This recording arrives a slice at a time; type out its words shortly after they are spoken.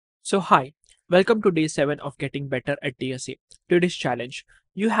So hi, welcome to day 7 of getting better at DSA. Today's challenge.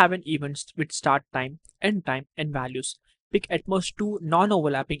 You have an event with start time, end time and values. Pick at most two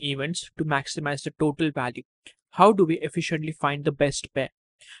non-overlapping events to maximize the total value. How do we efficiently find the best pair?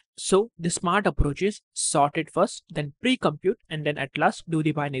 So the smart approach is sort it first, then pre-compute and then at last do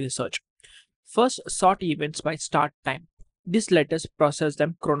the binary search. First, sort events by start time. This lets us process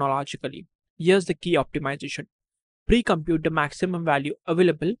them chronologically. Here's the key optimization. Pre-compute the maximum value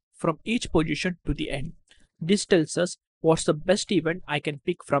available from each position to the end. This tells us what's the best event I can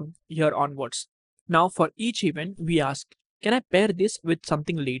pick from here onwards. Now for each event, we ask, can I pair this with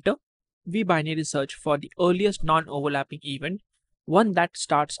something later? We binary search for the earliest non-overlapping event, one that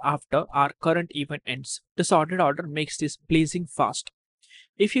starts after our current event ends. The sorted order makes this blazing fast.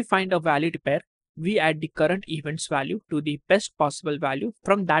 If we find a valid pair, we add the current event's value to the best possible value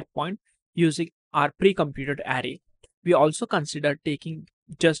from that point using our pre-computed array. We also consider taking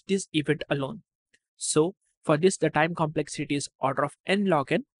just this event alone. So for this, the time complexity is order of n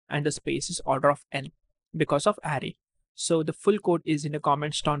log n and the space is order of n because of array. So the full code is in the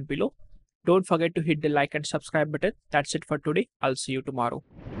comments down below. Don't forget to hit the like and subscribe button. That's it for today. I'll see you tomorrow.